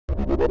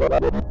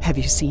Have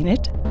you seen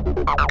it?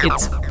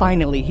 It's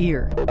finally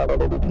here.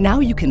 Now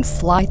you can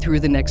fly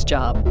through the next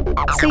job,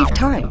 save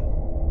time,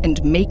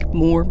 and make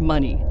more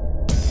money.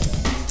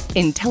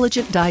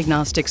 Intelligent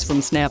Diagnostics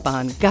from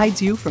Snap-on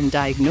guides you from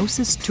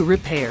diagnosis to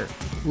repair,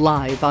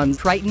 live on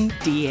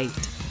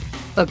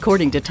TRITON-D8.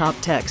 According to top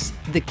techs,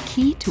 the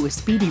key to a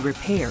speedy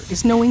repair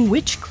is knowing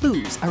which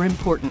clues are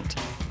important.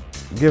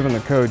 Given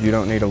the code, you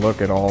don't need to look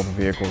at all the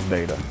vehicle's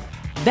data.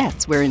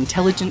 That's where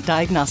Intelligent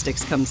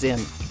Diagnostics comes in.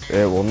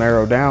 It will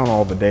narrow down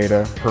all the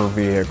data per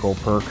vehicle,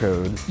 per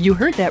code. You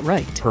heard that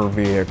right. Per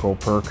vehicle,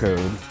 per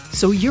code.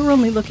 So you're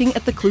only looking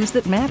at the clues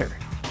that matter.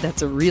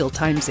 That's a real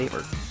time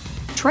saver.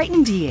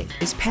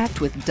 TRITON-D8 is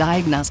packed with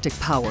diagnostic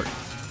power,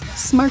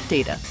 smart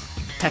data,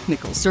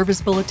 technical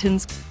service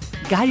bulletins,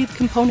 guided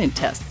component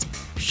tests,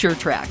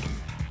 SureTrack.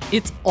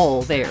 It's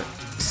all there.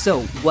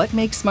 So what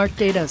makes smart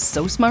data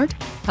so smart?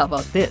 How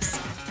about this?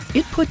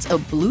 It puts a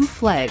blue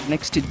flag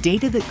next to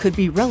data that could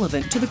be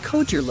relevant to the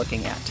code you're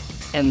looking at.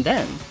 And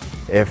then,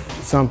 if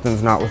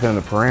something's not within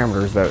the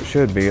parameters that it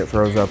should be, it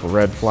throws up a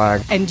red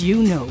flag. And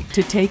you know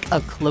to take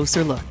a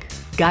closer look.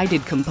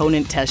 Guided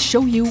component tests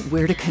show you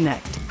where to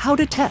connect, how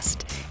to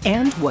test,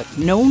 and what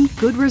known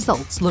good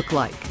results look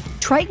like.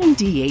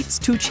 TRITON-D8's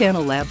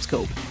 2-channel lab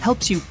scope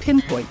helps you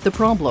pinpoint the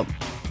problem.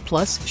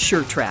 Plus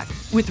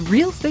SureTrack, with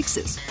real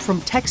fixes from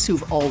techs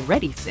who've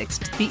already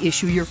fixed the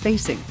issue you're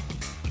facing.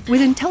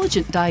 With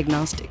Intelligent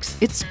Diagnostics,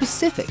 it's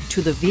specific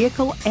to the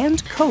vehicle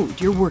and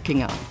code you're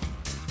working on.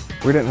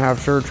 If we didn't have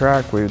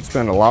SureTrack, we'd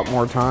spend a lot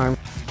more time.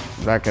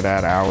 That could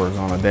add hours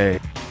on a day.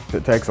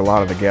 It takes a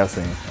lot of the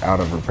guessing out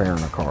of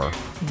repairing a car.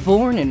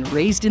 Born and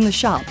raised in the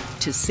shop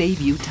to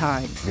save you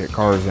time. Get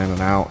cars in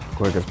and out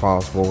quick as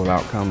possible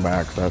without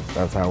comebacks.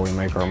 That's how we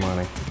make our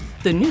money.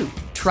 The new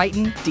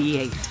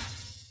TRITON-D8.